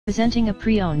Presenting a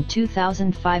pre-owned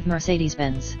 2005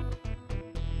 Mercedes-Benz.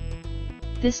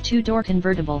 This two-door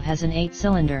convertible has an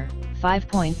 8-cylinder,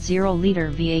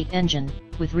 5.0-liter V8 engine,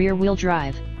 with rear-wheel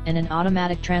drive, and an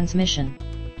automatic transmission.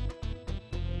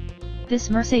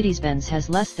 This Mercedes-Benz has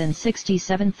less than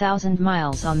 67,000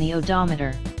 miles on the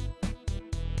odometer.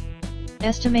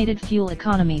 Estimated fuel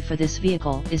economy for this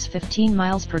vehicle is 15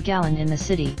 miles per gallon in the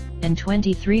city, and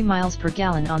 23 miles per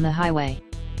gallon on the highway.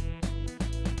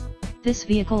 This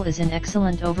vehicle is in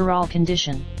excellent overall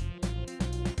condition.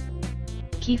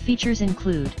 Key features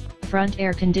include front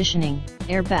air conditioning,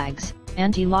 airbags,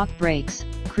 anti-lock brakes,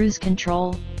 cruise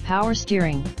control, power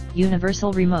steering,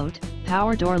 universal remote,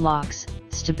 power door locks,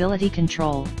 stability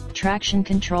control, traction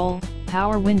control,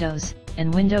 power windows,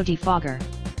 and window defogger.